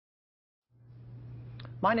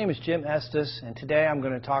My name is Jim Estes, and today I'm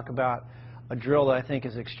going to talk about a drill that I think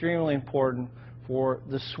is extremely important for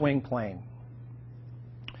the swing plane.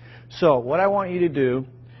 So what I want you to do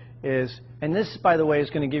is, and this by the way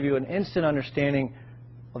is going to give you an instant understanding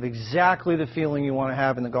of exactly the feeling you want to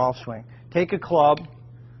have in the golf swing. Take a club,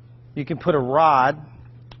 you can put a rod,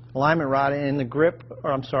 alignment rod in the grip,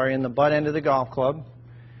 or I'm sorry, in the butt end of the golf club.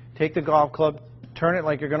 Take the golf club, turn it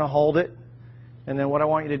like you're going to hold it, and then what I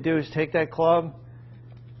want you to do is take that club,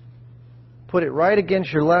 put it right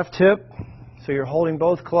against your left hip, so you're holding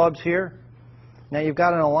both clubs here. Now you've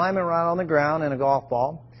got an alignment rod on the ground and a golf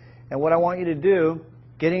ball, and what I want you to do,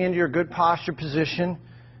 getting into your good posture position,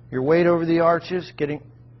 your weight over the arches,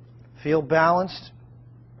 feel balanced.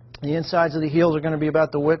 The insides of the heels are going to be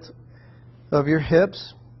about the width of your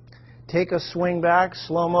hips. Take a swing back,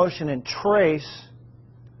 slow motion, and trace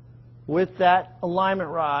with that alignment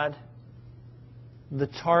rod the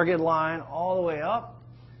target line all the way up.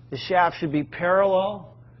 The shaft should be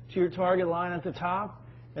parallel to your target line at the top,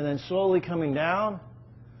 and then slowly coming down,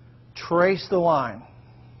 trace the line.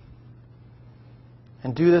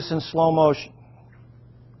 And do this in slow motion.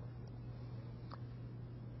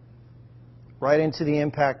 Right into the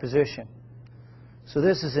impact position. So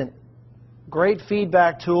this is a great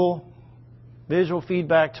feedback tool, visual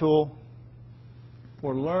feedback tool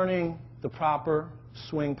for learning the proper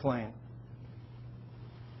swing plane.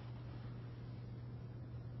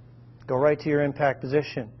 Go right to your impact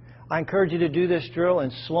position. I encourage you to do this drill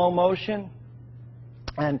in slow motion,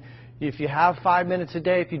 and if you have 5 minutes a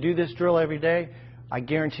day, if you do this drill every day, I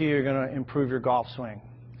guarantee you're going to improve your golf swing.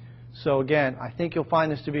 So again, I think you'll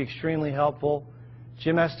find this to be extremely helpful.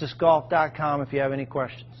 JimEstesGolf.com if you have any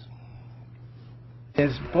questions.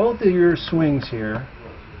 Both of your swings here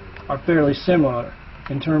are fairly similar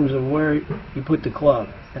in terms of where you put the club,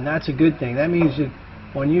 and that's a good thing. That means that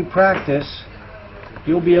when you practice,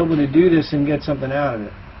 you'll be able to do this and get something out of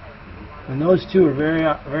it. And those two are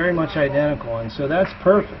very much identical, and so that's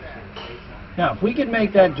perfect. Now, if we could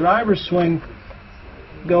make that driver swing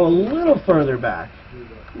go a little further back,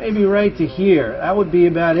 maybe right to here, that would be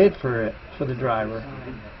about it for the driver.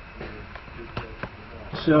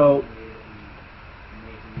 So,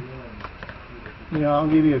 I'll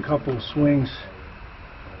give you a couple of swings.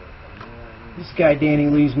 This guy, Danny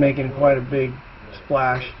Lee's making quite a big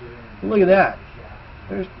splash. Look at that.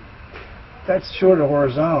 That's short of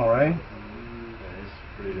horizontal, right?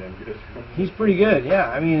 He's pretty good, yeah.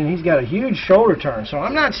 I mean, he's got a huge shoulder turn. So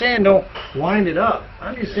I'm not saying don't wind it up.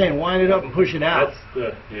 I'm just saying wind it up and push it out.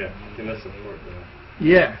 That's the support though.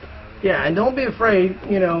 Yeah, and don't be afraid,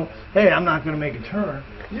 hey, I'm not going to make a turn.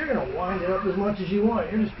 You're going to wind it up as much as you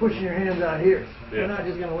want. You're just pushing your hands out here. Yeah. You're not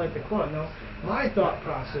just going to let the club. No, my thought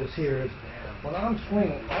process here is when I'm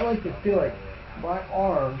swinging, I like to feel like my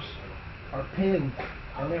arms are pinned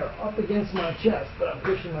and they're up against my chest, but I'm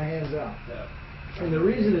pushing my hands out. And the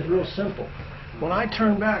reason is real simple. When I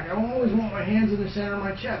turn back, I always want my hands in the center of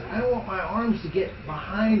my chest. I don't want my arms to get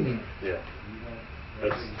behind me. Yeah.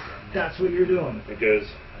 That's what you're doing. It goes.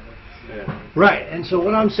 Yeah. Right, and so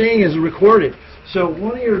what I'm saying is record it. So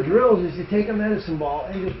one of your drills is to take a medicine ball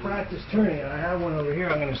and just practice turning it. I have one over here,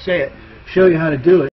 I'm going to say it, show you how to do it.